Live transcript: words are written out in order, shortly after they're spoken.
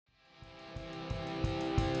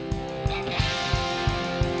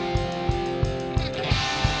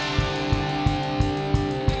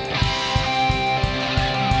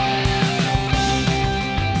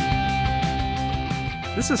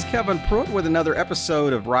This is Kevin Pruitt with another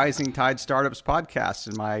episode of Rising Tide Startups Podcast,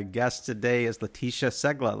 and my guest today is Letitia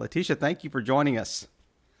Segla. Letitia, thank you for joining us.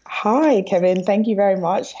 Hi, Kevin. Thank you very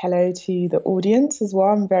much. Hello to the audience as well.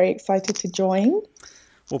 I'm very excited to join.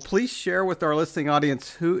 Well, please share with our listening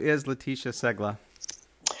audience, who is Letitia Segla?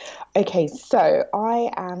 Okay, so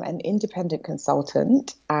I am an independent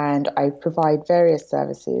consultant and I provide various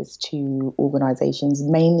services to organizations,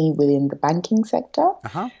 mainly within the banking sector.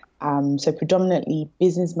 So predominantly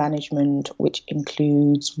business management, which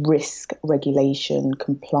includes risk, regulation,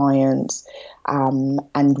 compliance,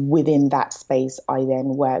 and within that space, I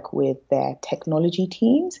then work with their technology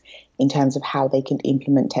teams in terms of how they can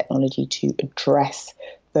implement technology to address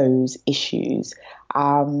those issues.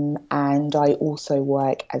 And I also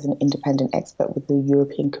work as an independent expert with the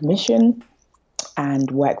European Commission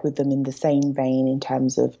and work with them in the same vein in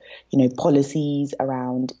terms of, policies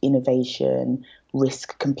around innovation,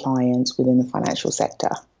 risk compliance within the financial sector.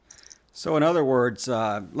 So in other words,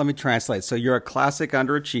 let me translate. So you're a classic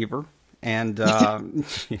underachiever, and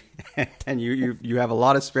and you have a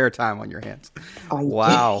lot of spare time on your hands.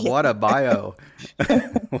 Wow, what a bio.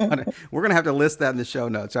 We're going to have to list that in the show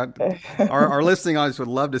notes. Our listening audience would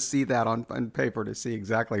love to see that on paper to see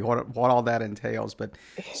exactly what all that entails. But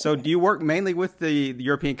so do you work mainly with the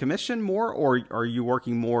European Commission more, or are you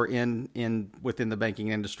working more within the banking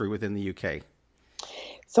industry within the UK?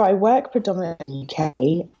 So I work predominantly in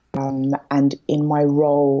the UK, and in my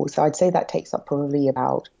role, so I'd say that takes up probably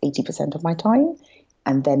about 80% of my time.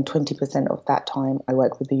 And then 20% of that time, I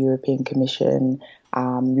work with the European Commission,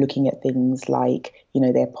 looking at things like,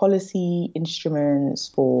 their policy instruments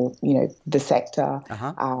for, the sector,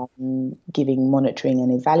 giving monitoring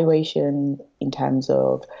and evaluation in terms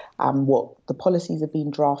of what the policies have been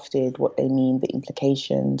drafted, what they mean, the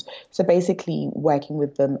implications. So basically working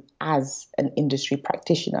with them as an industry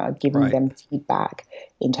practitioner, giving them feedback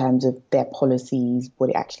in terms of their policies, what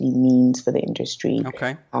it actually means for the industry,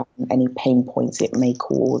 any pain points it may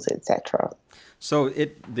cause, etc. So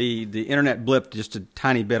the internet blipped just a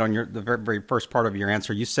tiny bit on the very, very first part of your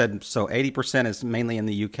answer. You said so 80% is mainly in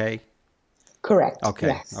the UK? Correct. Okay.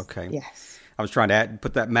 Yes. Okay. Yes. I was trying to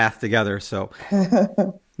put that math together. So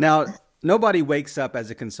now nobody wakes up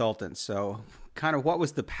as a consultant. So kind of what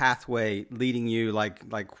was the pathway leading you? Like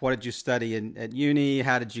what did you study at uni?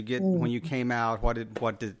 How did you get when you came out? What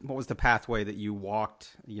was the pathway that you walked?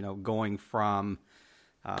 Going from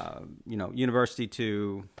university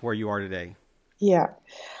to where you are today. Yeah.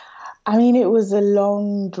 I mean, it was a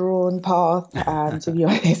long, drawn path, to be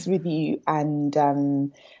honest with you. And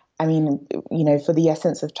I mean, for the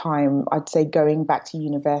essence of time, I'd say going back to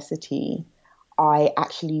university, I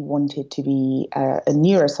actually wanted to be a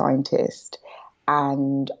neuroscientist,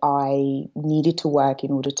 and I needed to work in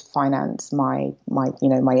order to finance my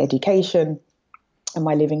education and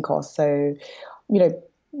my living costs. So,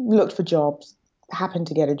 looked for jobs, happened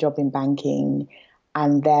to get a job in banking.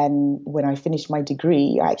 And then when I finished my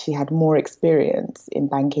degree, I actually had more experience in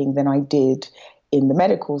banking than I did in the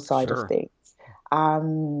medical side of things.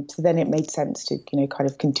 So then it made sense to, kind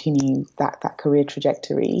of continue that career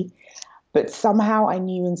trajectory. But somehow I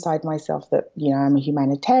knew inside myself that, I'm a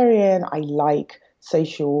humanitarian. I like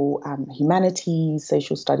social humanities,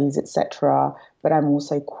 social studies, etc. But I'm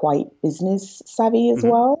also quite business savvy as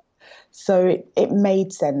well. So it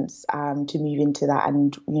made sense to move into that.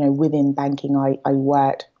 And, within banking, I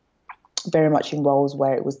worked very much in roles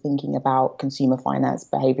where it was thinking about consumer finance,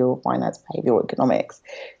 behavioral economics.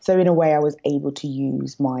 So in a way, I was able to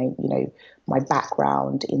use my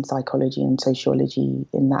background in psychology and sociology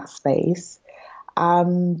in that space.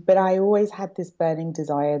 But I always had this burning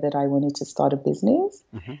desire that I wanted to start a business.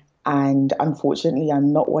 And unfortunately,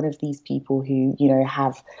 I'm not one of these people who,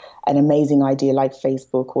 have an amazing idea like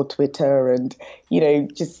Facebook or Twitter and,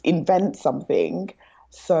 just invent something.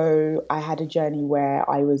 So I had a journey where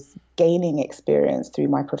I was gaining experience through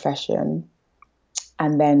my profession.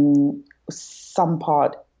 And then some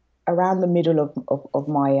part around the middle of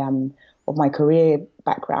my career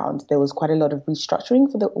background, there was quite a lot of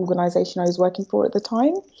restructuring for the organization I was working for at the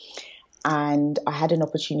time. And I had an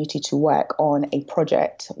opportunity to work on a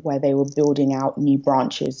project where they were building out new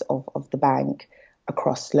branches of the bank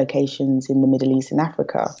across locations in the Middle East and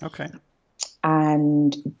Africa. Okay.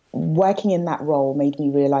 And working in that role made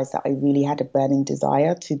me realize that I really had a burning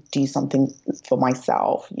desire to do something for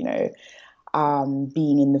myself, being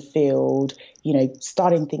in the field,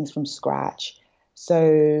 starting things from scratch.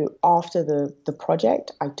 So after the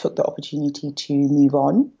project, I took the opportunity to move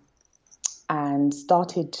on and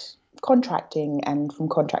started contracting, and from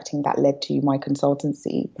contracting that led to my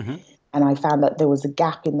consultancy. And I found that there was a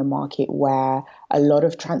gap in the market where a lot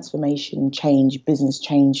of transformation change, business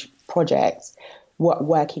change projects were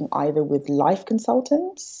working either with life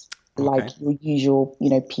consultants, Okay. like your usual,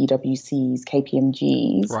 PwCs,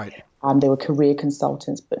 KPMGs. Right. They were career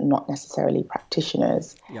consultants, but not necessarily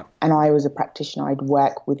practitioners. Yeah. And I was a practitioner. I'd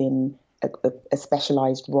work within a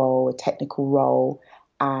specialized role, a technical role,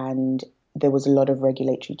 and there was a lot of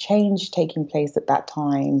regulatory change taking place at that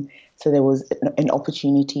time. So there was an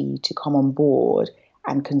opportunity to come on board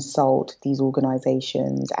and consult these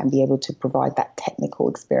organizations and be able to provide that technical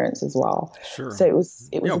experience as well. Sure. So it was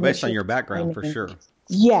based on your background, for sure.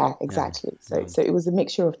 Yeah, exactly. Yeah. So it was a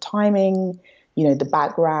mixture of timing, the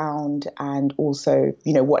background, and also,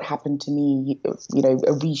 what happened to me, a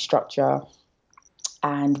restructure.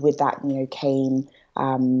 And with that, came,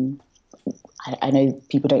 I know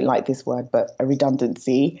people don't like this word, but a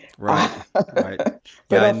redundancy. Right, right.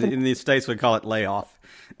 Yeah, in the States, we call it layoff.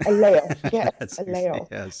 A layoff, yes, a layoff.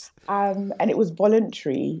 Yes. And it was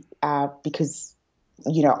voluntary because,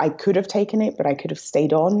 I could have taken it, but I could have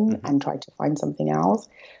stayed on and tried to find something else.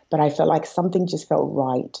 But I felt like something just felt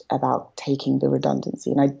right about taking the redundancy.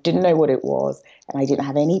 And I didn't know what it was, and I didn't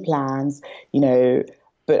have any plans,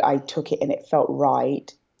 but I took it and it felt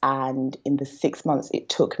right. And in the 6 months it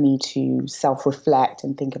took me to self-reflect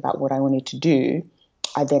and think about what I wanted to do,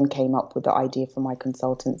 I then came up with the idea for my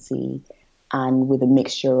consultancy, and with a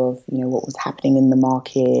mixture of, what was happening in the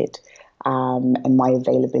market and my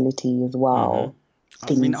availability as well.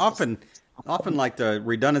 I mean, often like the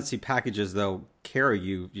redundancy packages, though, carry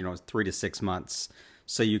you, 3 to 6 months.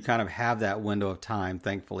 So you kind of have that window of time,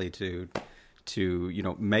 thankfully, to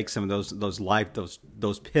make some of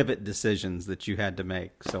those pivot decisions that you had to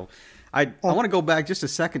make. So I want to go back just a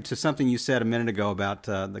second to something you said a minute ago about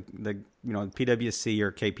the PwC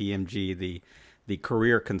or KPMG, the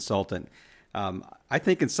career consultant. I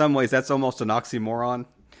think in some ways that's almost an oxymoron,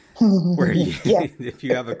 where if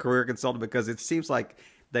you have a career consultant, because it seems like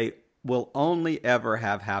they will only ever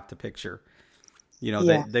have half the picture.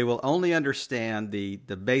 They will only understand the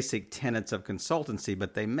basic tenets of consultancy,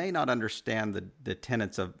 but they may not understand the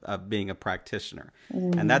tenets of being a practitioner.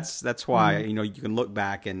 And that's why, you can look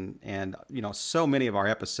back and so many of our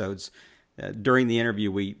episodes during the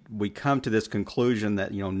interview, we come to this conclusion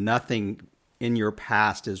that, nothing in your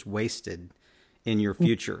past is wasted in your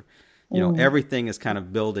future. Everything is kind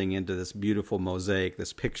of building into this beautiful mosaic,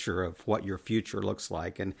 this picture of what your future looks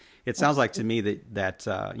like. And it sounds like to me that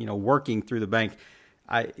working through the bank,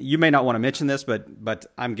 you may not want to mention this, but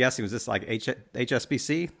I'm guessing, was this like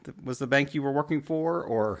HSBC was the bank you were working for,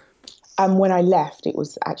 or? When I left, it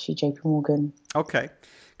was actually JP Morgan. Okay.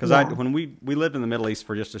 Because when we lived in the Middle East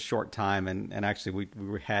for just a short time, and actually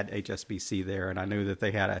we had HSBC there, and I knew that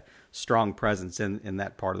they had a strong presence in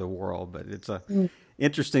that part of the world. But it's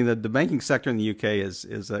interesting that the banking sector in the UK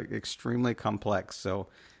is extremely complex. So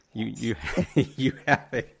you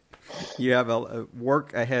have a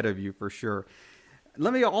work ahead of you for sure.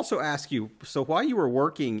 Let me also ask you, so while you were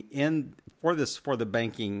working for the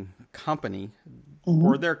banking company,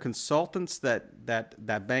 were there consultants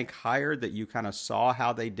that bank hired that you kind of saw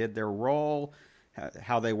how they did their role,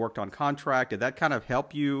 how they worked on contract? Did that kind of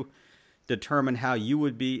help you determine how you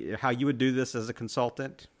would do this as a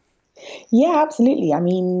consultant? Yeah, absolutely. I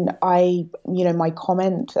mean, my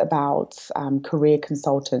comment about career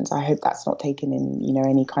consultants, I hope that's not taken in,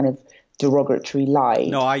 any kind of derogatory light.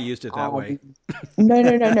 No, I used it that way. No.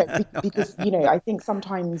 Because, I think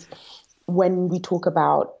sometimes when we talk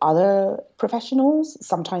about other professionals,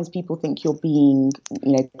 sometimes people think you're being,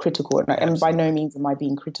 critical. And by no means am I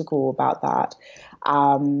being critical about that.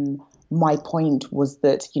 My point was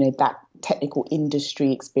that, that technical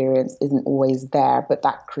industry experience isn't always there, but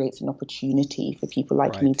that creates an opportunity for people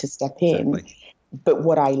like me to step in. Exactly. But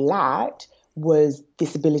what I lacked was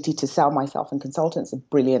this ability to sell myself, and consultants are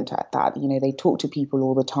brilliant at that. They talk to people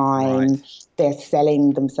all the time. Right. They're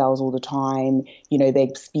selling themselves all the time.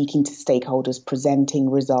 They're speaking to stakeholders,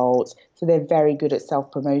 presenting results. So they're very good at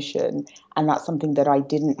self-promotion. And that's something that I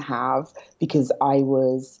didn't have because I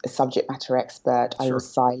was a subject matter expert. Sure. I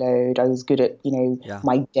was siloed. I was good at,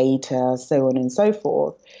 my data, so on and so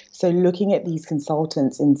forth. So looking at these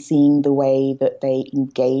consultants and seeing the way that they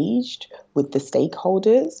engaged with the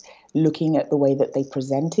stakeholders, looking at the way that they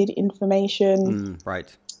presented information,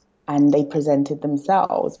 and they presented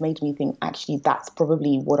themselves, made me think, actually, that's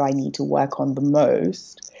probably what I need to work on the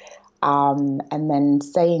most. And then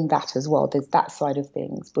saying that as well, there's that side of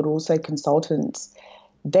things, but also consultants,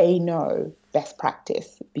 they know best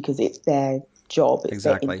practice because it's their job, it's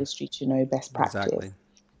their industry to know best practice. Exactly.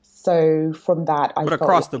 So from that, but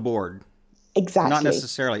across the board. Exactly. Not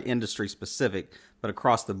necessarily industry specific, But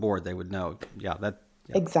across the board, they would know. Yeah, that.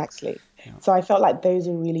 Yeah. Exactly. Yeah. So I felt like those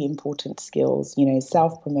are really important skills,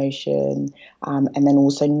 self-promotion, and then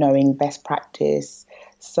also knowing best practice.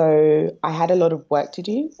 So I had a lot of work to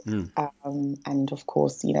do. And of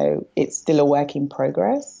course, it's still a work in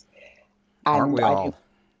progress. Aren't we all?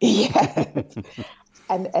 Yeah.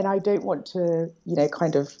 And I don't want to,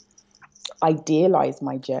 kind of idealize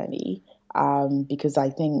my journey, because I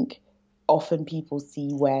think often people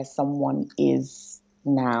see where someone is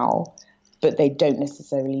now, but they don't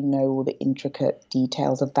necessarily know all the intricate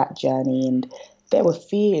details of that journey. And there were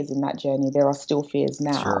fears in that journey. There are still fears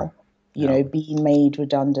now. Sure. Being made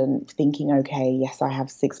redundant, thinking, okay, yes, I have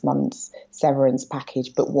 6 months severance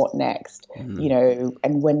package, but what next? And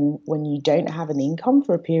when you don't have an income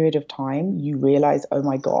for a period of time, you realize, oh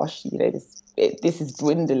my gosh, this is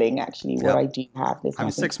dwindling. Actually, what I do have. I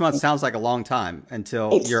mean, 6 months sounds like a long time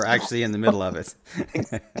until you're actually in the middle of it.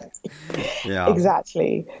 Yeah,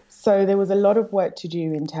 exactly. So there was a lot of work to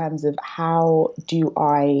do in terms of how do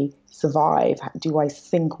I survive? Do I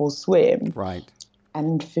sink or swim? Right.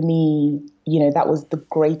 And for me, that was the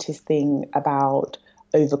greatest thing about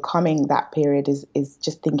overcoming that period is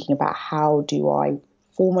just thinking about how do I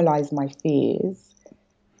formalize my fears.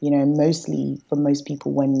 Mostly for most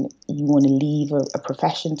people, when you want to leave a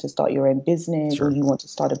profession to start your own business, sure, or you want to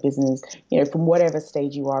start a business, from whatever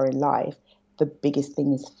stage you are in life, the biggest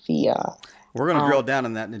thing is fear. We're going to drill down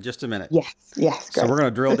on that in just a minute. Yes. So we're going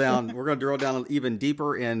to drill down. We're going to drill down even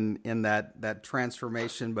deeper in that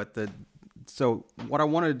transformation. So what I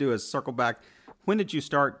wanted to do is circle back. When did you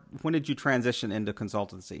transition into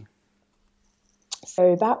consultancy?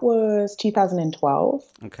 So that was 2012.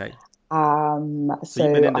 Okay. So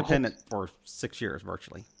you've been independent for 6 years,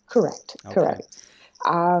 virtually. Correct. Okay. Correct.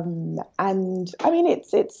 And I mean,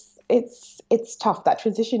 it's tough. That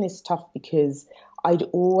transition is tough because I'd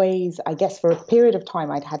always, I guess, for a period of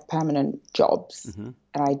time, I'd had permanent jobs, and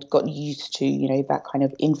I'd got used to, that kind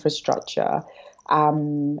of infrastructure.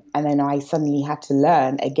 And then I suddenly had to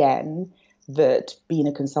learn again that being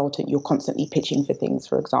a consultant, you're constantly pitching for things,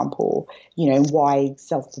 for example, why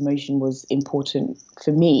self-promotion was important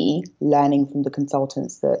for me, learning from the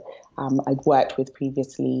consultants that I'd worked with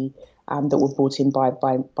previously, that were brought in by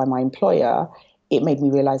my employer. It made me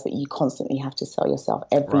realize that you constantly have to sell yourself.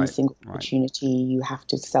 Every single opportunity, you have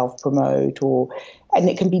to self-promote, and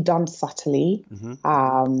it can be done subtly.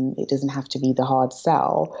 It doesn't have to be the hard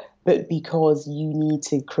sell, but because you need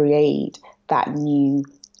to create that new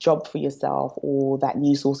job for yourself or that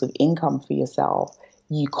new source of income for yourself,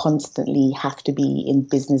 you constantly have to be in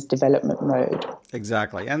business development mode.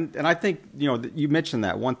 Exactly. And I think, you mentioned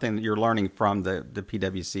that one thing that you're learning from the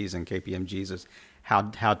PwCs and KPMGs is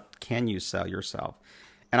how can you sell yourself?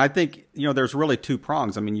 And I think, there's really two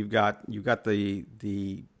prongs. I mean, you've got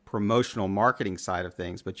the promotional marketing side of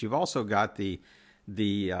things, but you've also got the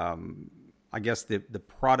I guess the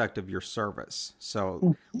product of your service.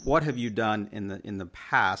 So what have you done in the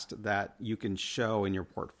past that you can show in your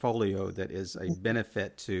portfolio that is a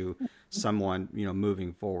benefit to someone,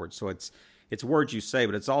 moving forward? So it's words you say,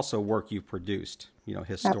 but it's also work you've produced,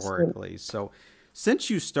 historically. Absolutely. So since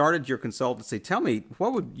you started your consultancy, tell me,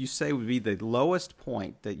 what would you say would be the lowest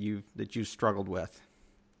point that you struggled with?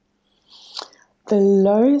 The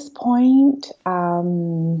lowest point, I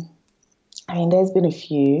mean, there's been a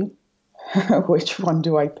few. Which one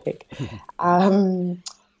do I pick? The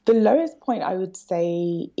lowest point I would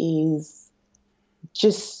say is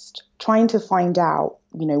just trying to find out,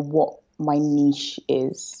 what my niche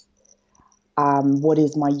is, what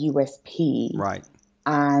is my USP. Right.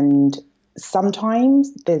 And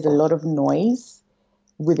sometimes there's a lot of noise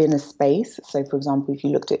within a space. So, for example, if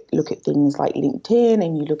you look at things like LinkedIn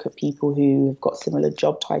and you look at people who have got similar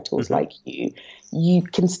job titles like you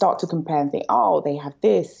can start to compare and think, oh, they have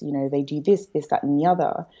this, they do this, that, and the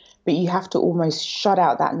other. But you have to almost shut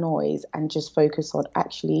out that noise and just focus on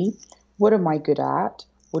actually, what am I good at?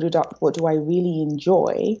 What do I really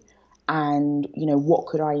enjoy? And, what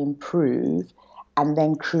could I improve? And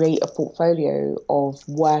then create a portfolio of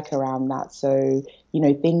work around that. So,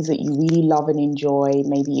 things that you really love and enjoy,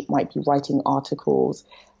 maybe it might be writing articles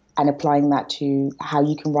and applying that to how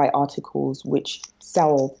you can write articles which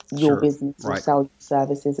sell your business or sell your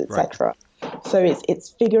services, etc. So it's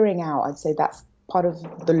figuring out, I'd say that's part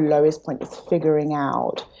of the lowest point, is figuring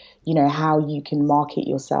out, how you can market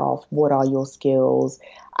yourself, what are your skills,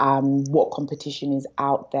 what competition is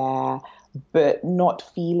out there, but not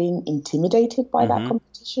feeling intimidated by that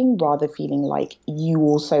competition, rather feeling like you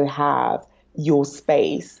also have your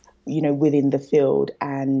space, within the field,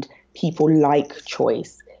 and people like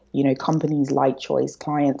choice. companies like choice,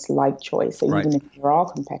 clients like choice. So Right. even if there are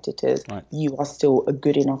competitors, Right. you are still a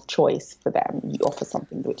good enough choice for them. You offer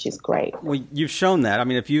something which is great. Well, you've shown that. I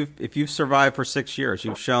mean, if you've survived for 6 years,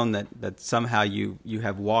 you've shown that somehow you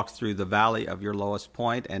have walked through the valley of your lowest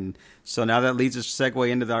point, and so now that leads us to segue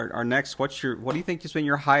into our next. What do you think has been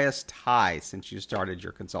your highest high since you started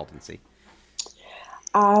your consultancy?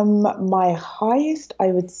 My highest, I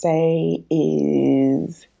would say,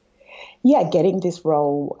 is getting this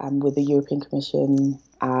role with the European Commission,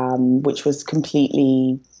 which was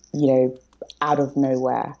completely, out of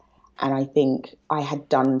nowhere. And I think I had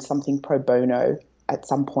done something pro bono at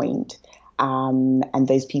some point. And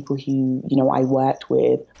those people who, I worked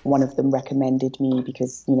with, one of them recommended me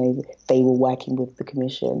because, they were working with the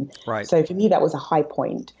commission. Right. So for me, that was a high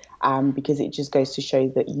point because it just goes to show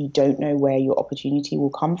that you don't know where your opportunity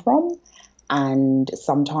will come from. And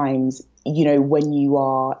sometimes, when you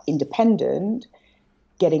are independent,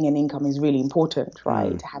 getting an income is really important,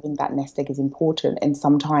 right? Having that nest egg is important. And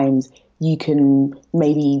sometimes you can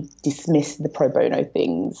maybe dismiss the pro bono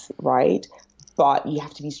things, right? But you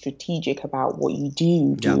have to be strategic about what you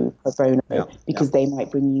do pro bono because they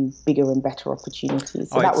might bring you bigger and better opportunities.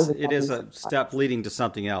 So it is a step leading to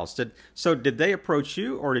something else. Did they approach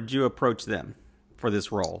you or did you approach them for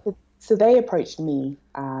this role? So they approached me.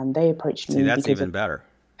 See, that's even better.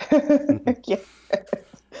 Yeah.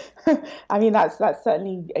 I mean, that's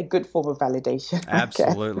certainly a good form of validation.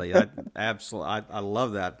 Absolutely. Absolutely. I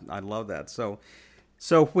love that. I love that. So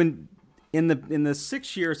when in the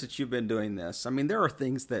 6 years that you've been doing this, I mean, there are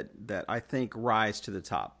things that I think rise to the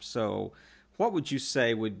top. So what would you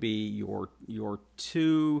say would be your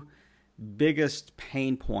two biggest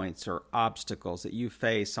pain points or obstacles that you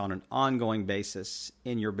face on an ongoing basis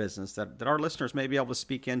in your business that our listeners may be able to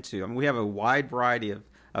speak into? I mean, we have a wide variety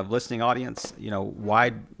of listening audience,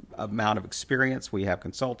 wide amount of experience. We have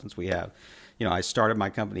consultants. We have, I started my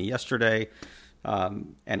company yesterday,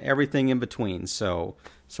 and everything in between. So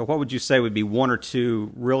what would you say would be one or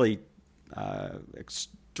two really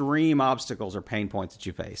extreme obstacles or pain points that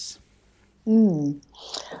you face?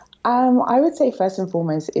 I would say first and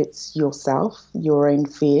foremost, it's yourself, your own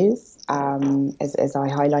fears, as I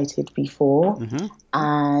highlighted before. Mm-hmm.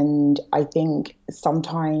 And I think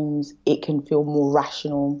sometimes it can feel more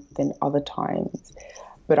rational than other times.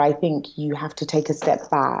 But I think you have to take a step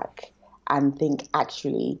back and think,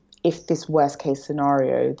 actually, if this worst case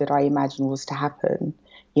scenario that I imagine was to happen,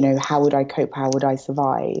 how would I cope? How would I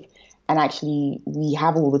survive? And actually, we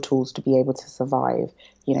have all the tools to be able to survive.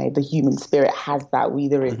 The human spirit has that,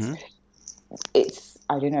 whether it's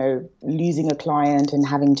I don't know, losing a client and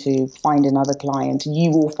having to find another client,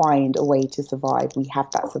 you will find a way to survive. We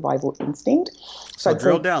have that survival instinct. So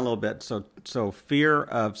drill down a little bit. So fear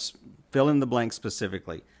of fill in the blank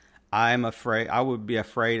specifically. I would be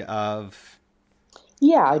afraid of.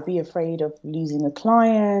 Yeah, I'd be afraid of losing a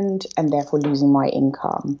client and therefore losing my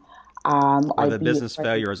income. Or the business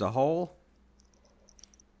failure as a whole?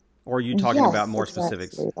 Or are you talking about more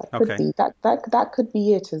specifics? That could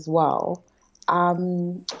be it as well.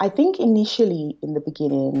 I think initially in the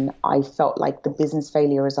beginning, I felt like the business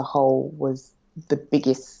failure as a whole was the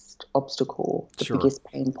biggest obstacle, the biggest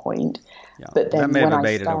pain point. Yeah. But then that may have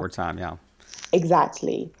abated over time, yeah.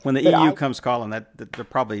 Exactly. When the EU comes calling, that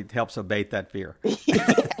probably helps abate that fear.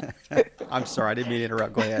 I'm sorry, I didn't mean to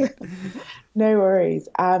interrupt. Go ahead. No worries.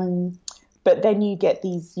 But then you get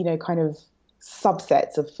these, kind of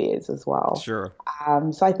subsets of fears as well. Sure.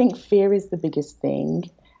 So I think fear is the biggest thing.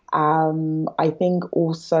 I think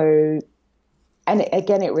also, and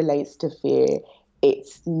again, it relates to fear,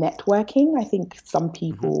 it's networking. I think some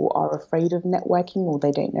people are afraid of networking or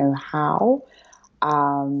they don't know how.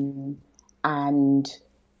 And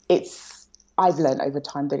I've learned over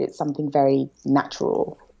time that it's something very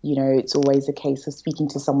natural. It's always a case of speaking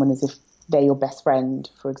to someone as if they're your best friend,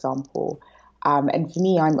 for example. And for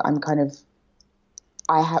me, I'm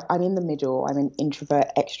in the middle. I'm an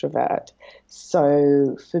introvert, extrovert.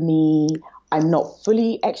 So for me, I'm not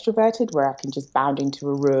fully extroverted where I can just bound into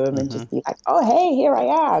a room and just be like, oh, hey, here I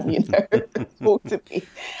am, talk to me.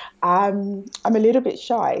 I'm a little bit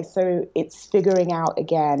shy. So it's figuring out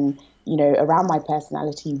again, around my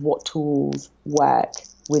personality, what tools work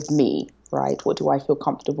with me, right? What do I feel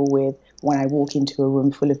comfortable with when I walk into a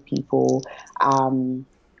room full of people?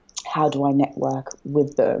 How do I network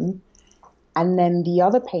with them? And then the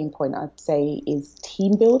other pain point I'd say is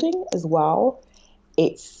team building as well.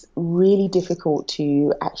 It's really difficult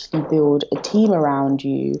to actually build a team around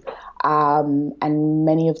you. And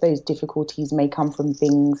many of those difficulties may come from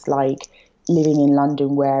things like living in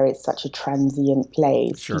London where it's such a transient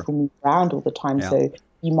place. Sure. People move around all the time. Yeah. So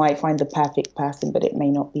you might find the perfect person, but it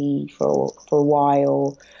may not be for a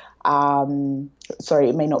while. Sorry,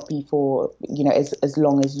 it may not be for, as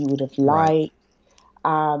long as you would have Right.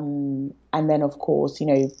 liked. And then, of course,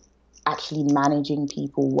 actually managing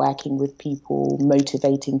people, working with people,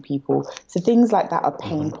 motivating people. So things like that are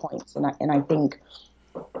pain points. And I think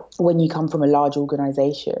when you come from a large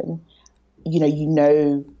organization, you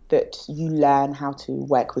know that you learn how to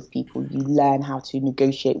work with people, you learn how to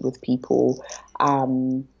negotiate with people,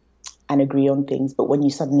 and agree on things. But when you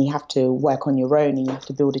suddenly have to work on your own and you have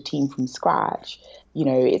to build a team from scratch,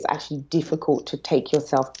 it's actually difficult to take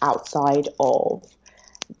yourself outside of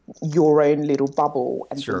your own little bubble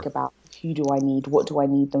and Sure. think about, who do I need? What do I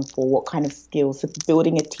need them for? What kind of skills? So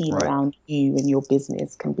building a team Right. around you and your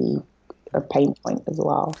business can be a pain point as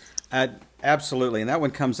well. Absolutely. And that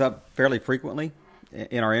one comes up fairly frequently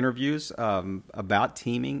in our interviews, about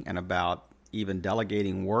teaming and about even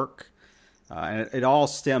delegating work. And it all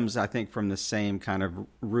stems, I think, from the same kind of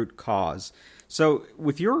root cause. So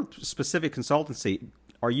with your specific consultancy,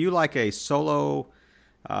 are you like a solo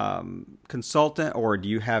consultant, or do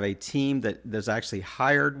you have a team that's actually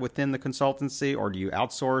hired within the consultancy, or do you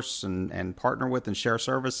outsource and partner with and share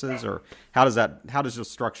services, or how does the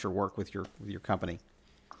structure work with your company?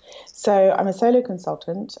 So I'm a solo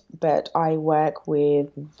consultant, but I work with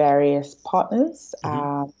various partners,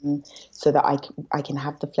 so that I can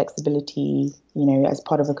have the flexibility, as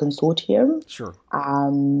part of a consortium. Sure.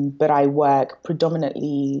 But I work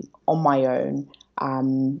predominantly on my own,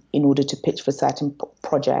 in order to pitch for certain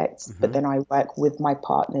projects. But then I work with my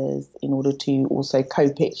partners in order to also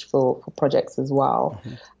co-pitch for projects as well.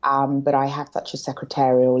 But I have such as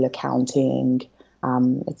secretarial, accounting,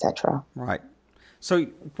 etc. Right. So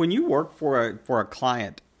when you work for a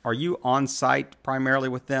client, are you on site primarily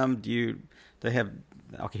with them? They have,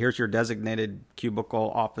 okay, here's your designated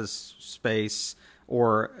cubicle office space,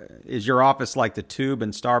 or is your office like the Tube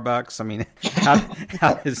in Starbucks? I mean, how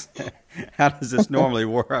does this normally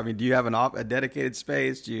work? I mean, do you have a dedicated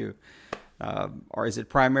space? Or is it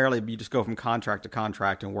primarily you just go from contract to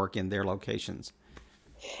contract and work in their locations?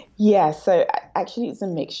 Yeah, so actually it's a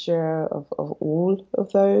mixture of all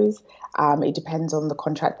of those. It depends on the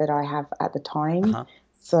contract that I have at the time. Uh-huh.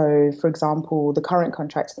 So, for example, the current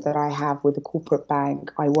contract that I have with a corporate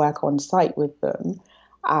bank, I work on site with them,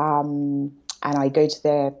 and I go to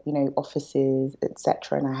their, offices,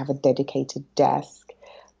 etc., and I have a dedicated desk.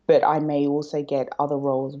 But I may also get other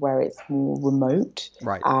roles where it's more remote,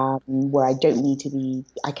 Right. where I can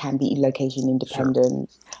be location Sure.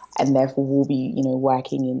 independent, and therefore will be,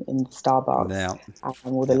 working in the Starbucks, Yeah.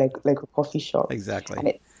 or the Yeah. local coffee shops. Exactly.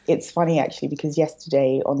 And it's funny actually, because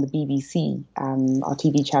yesterday on the BBC, our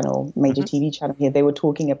TV channel, major TV channel here, they were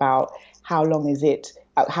talking about how long is it,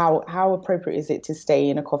 how appropriate is it to stay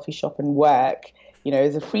in a coffee shop and work,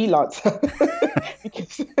 as a freelancer,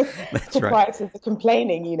 because That's right. proprietors are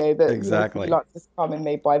complaining, that Exactly. freelancers come and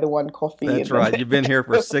they buy the one coffee. That's right. You've been here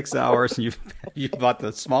for 6 hours and you bought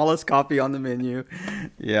the smallest coffee on the menu.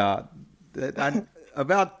 Yeah.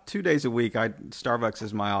 About 2 days a week, Starbucks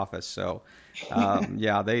is my office. So,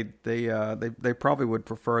 yeah, they probably would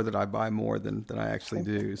prefer that I buy more than I actually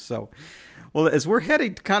do. So, well, as we're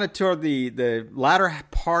heading kind of toward the latter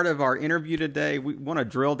part of our interview today, we want to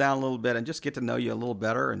drill down a little bit and just get to know you a little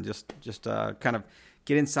better, and just kind of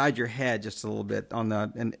get inside your head just a little bit on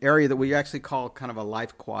an area that we actually call kind of a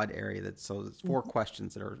life quad area. So it's 4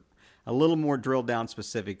 questions that are a little more drilled down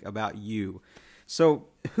specific about you. So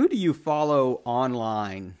who do you follow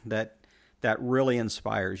online that really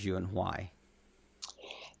inspires you, and why?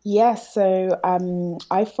 Yes, so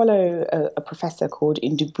I follow a professor called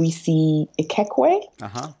Ndubuisi Ikekwe.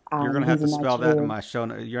 You're going to have He's to a spell that in Nigerian. my show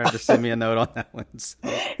notes. You're going to have to send me a note on that one. So,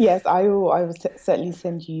 Yes, I will certainly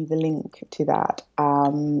send you the link to that.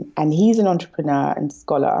 And he's an entrepreneur and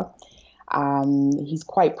scholar. He's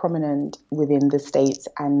quite prominent within the States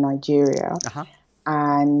and Nigeria.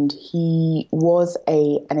 And he was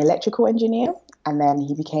an electrical engineer, and then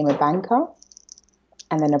he became a banker,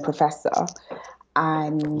 and then a professor.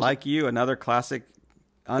 And like you, another classic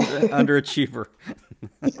underachiever.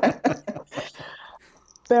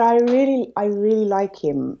 but I really like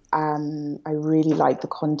him. I really like the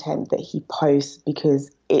content that he posts,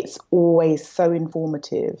 because it's always so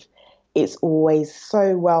informative. It's always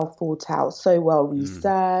so well thought out, so well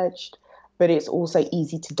researched, but it's also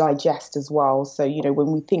easy to digest as well. So,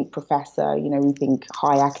 when we think professor, we think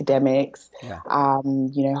high academics, Yeah.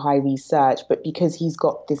 High research. But because he's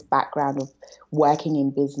got this background of working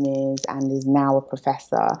in business and is now a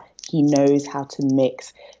professor, he knows how to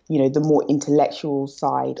mix, the more intellectual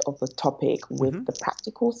side of the topic with the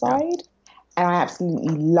practical side. And I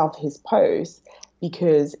absolutely love his posts,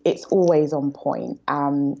 because it's always on point.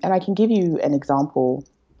 And I can give you an example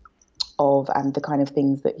of the kind of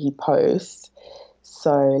things that he posts.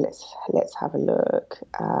 So let's have a look.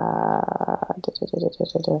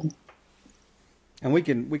 And we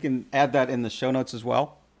can add that in the show notes as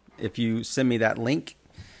well if you send me that link.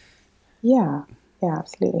 Yeah,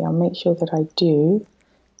 absolutely. I'll make sure that I do.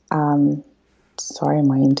 Sorry,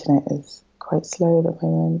 my internet is quite slow at the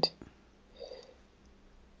moment.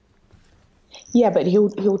 Yeah, but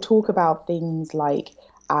he'll talk about things like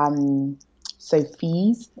so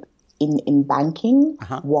fees in banking,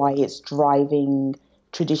 why it's driving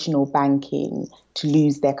traditional banking to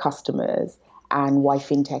lose their customers, and why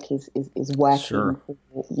fintech is working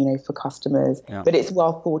for customers. Yeah. But it's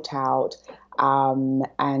well thought out,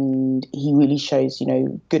 and he really shows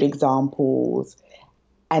good examples.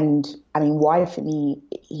 And I mean, why for me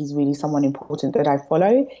he's really someone important that I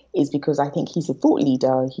follow is because I think he's a thought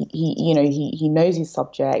leader. He knows his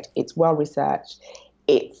subject. It's well researched.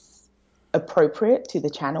 It's appropriate to the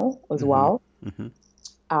channel as well.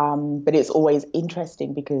 But it's always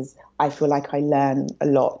interesting because I feel like I learn a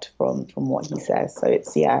lot from what he says. So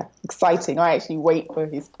it's exciting. I actually wait for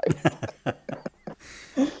his post.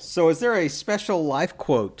 So is there a special life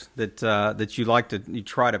quote that you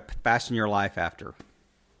try to fashion your life after?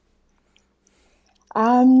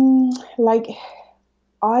 Like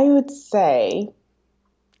I would say,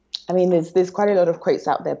 I mean, there's quite a lot of quotes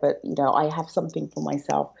out there, but I have something for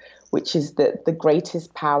myself, which is that the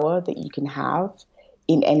greatest power that you can have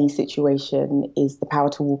in any situation is the power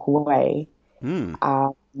to walk away.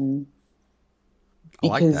 I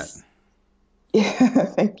like that. Yeah,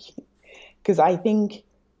 thank you. Because I think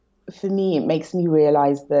for me, it makes me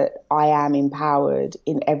realize that I am empowered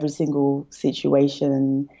in every single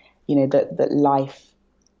situation that life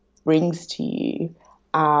brings to you.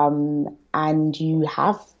 And you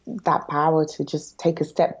have that power to just take a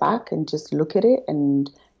step back and just look at it and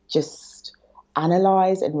just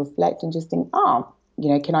analyze and reflect and just think,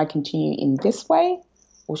 can I continue in this way,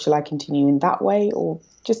 or shall I continue in that way, or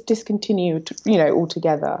just discontinue,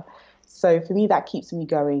 altogether? So for me, that keeps me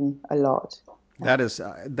going a lot.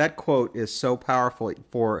 That quote is so powerful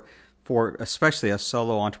for especially a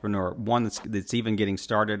solo entrepreneur, one that's even getting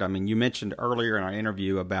started. I mean, you mentioned earlier in our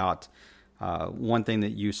interview about one thing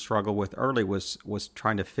that you struggled with early was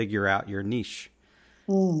trying to figure out your niche.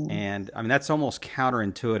 And I mean, that's almost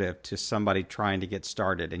counterintuitive to somebody trying to get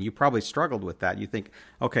started. And you probably struggled with that. You think,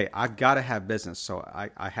 okay, I've got to have business. So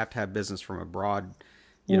I have to have business from a broad,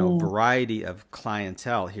 variety of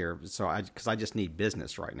clientele here. So because I just need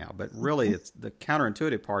business right now. But really, it's the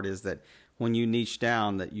counterintuitive part is that when you niche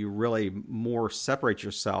down, that you really more separate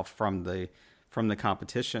yourself from the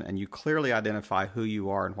competition, and you clearly identify who you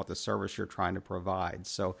are and what the service you're trying to provide.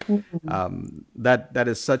 So that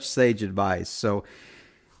is such sage advice. So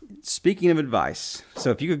speaking of advice, so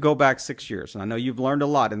if you could go back 6 years, and I know you've learned a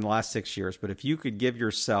lot in the last 6 years, but if you could give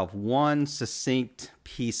yourself one succinct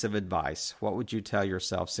piece of advice, what would you tell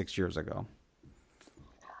yourself 6 years ago?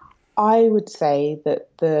 I would say that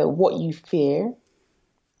what you fear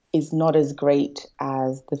is not as great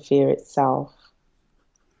as the fear itself.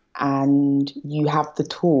 And you have the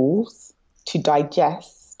tools to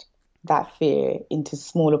digest that fear into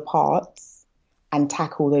smaller parts and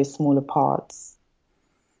tackle those smaller parts.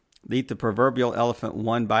 Eat the proverbial elephant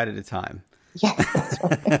one bite at a time. Yes, that's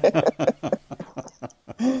right.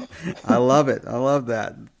 I love it. I love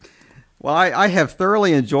that. Well, I have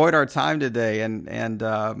thoroughly enjoyed our time today, and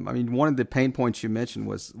I mean, one of the pain points you mentioned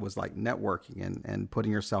was like networking and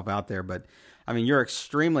putting yourself out there. But I mean, you're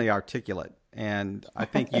extremely articulate, and I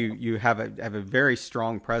think you have a very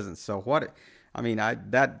strong presence. So that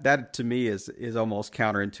to me is almost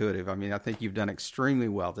counterintuitive. I mean, I think you've done extremely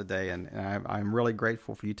well today, and I'm really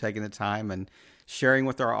grateful for you taking the time and sharing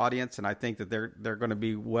with our audience. And I think that they're going to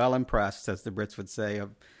be well impressed, as the Brits would say,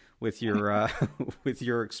 with your with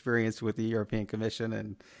your experience with the European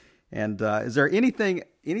Commission. And is there anything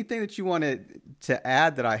that you wanted to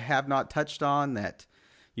add that I have not touched on that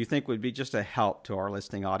you think would be just a help to our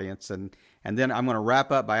listening audience? And then I'm going to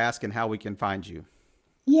wrap up by asking how we can find you.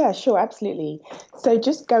 Yeah, sure, absolutely. So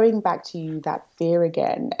just going back to that fear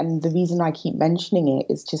again, and the reason I keep mentioning it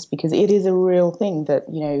is just because it is a real thing that,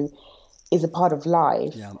 is a part of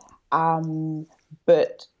life. Yeah.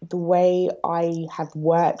 But the way I have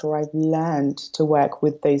worked, or I've learned to work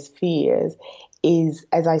with those fears, is,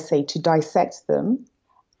 as I say, to dissect them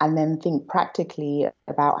and then think practically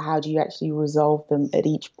about how do you actually resolve them at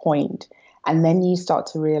each point. And then you start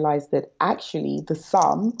to realize that actually the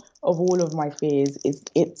sum of all of my fears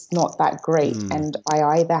it's not that great. And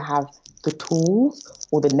I either have the tools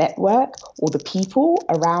or the network or the people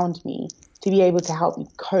around me to be able to help me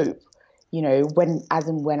cope, when, as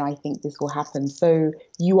and when I think this will happen. So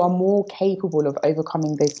you are more capable of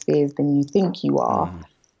overcoming those fears than you think you are. Mm.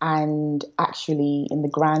 And actually, in the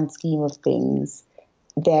grand scheme of things,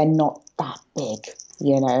 they're not that big,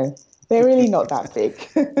 They're really not that big.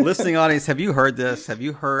 Listening audience, have you heard this? Have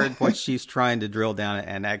you heard what she's trying to drill down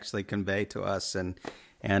and actually convey to us? And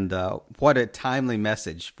what a timely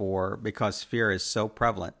message because fear is so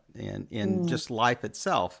prevalent in just life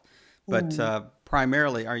itself. But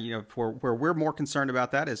primarily, where we're more concerned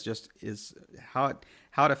about that is how it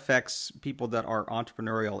affects people that are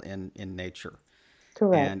entrepreneurial in nature.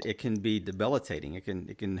 Correct. And it can be debilitating.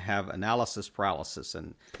 It can have analysis paralysis,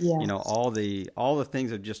 and all the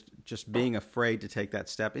things of just being afraid to take that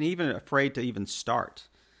step, and even afraid to even start.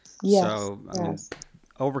 Yes. So I mean,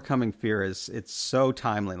 overcoming fear it's so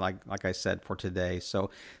timely, like I said, for today. So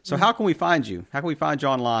how can we find you? How can we find you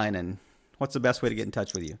online, and what's the best way to get in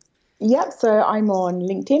touch with you? Yep, so I'm on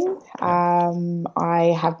LinkedIn. I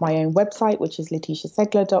have my own website, which is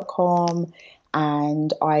letitiasegler.com.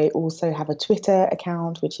 And I also have a Twitter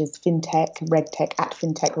account, which is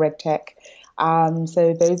FinTech@FinTech.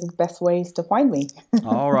 So those are the best ways to find me.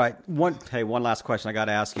 All right. One last question I got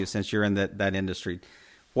to ask you, since you're in that industry.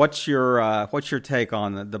 What's your take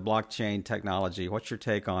on the blockchain technology? What's your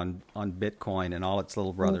take on Bitcoin and all its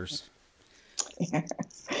little brothers?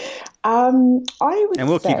 I would and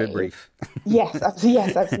we'll say, keep it brief. Yes,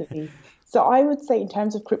 absolutely. So I would say in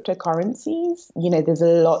terms of cryptocurrencies, there's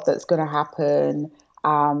a lot that's going to happen.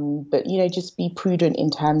 But, just be prudent in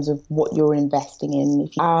terms of what you're investing in.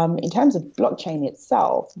 In terms of blockchain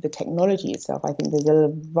itself, the technology itself, I think there's a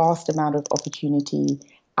vast amount of opportunity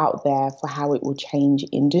out there for how it will change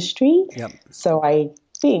industry. Yep. So I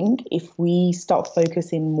think if we start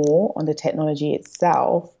focusing more on the technology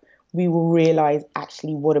itself, we will realize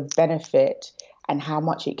actually what a benefit and how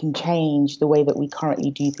much it can change the way that we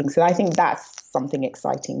currently do things. So I think that's something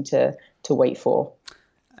exciting to wait for.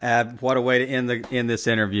 What a way to end this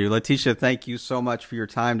interview. Letitia, thank you so much for your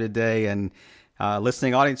time today. And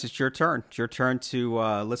listening audience, it's your turn. It's your turn to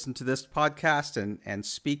listen to this podcast and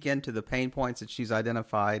speak into the pain points that she's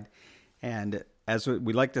identified. And as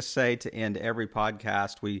we like to say to end every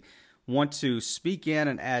podcast, we want to speak in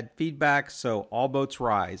and add feedback so all boats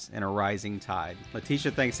rise in a rising tide.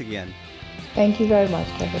 Letitia, thanks again. Thank you very much,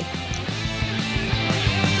 Kevin.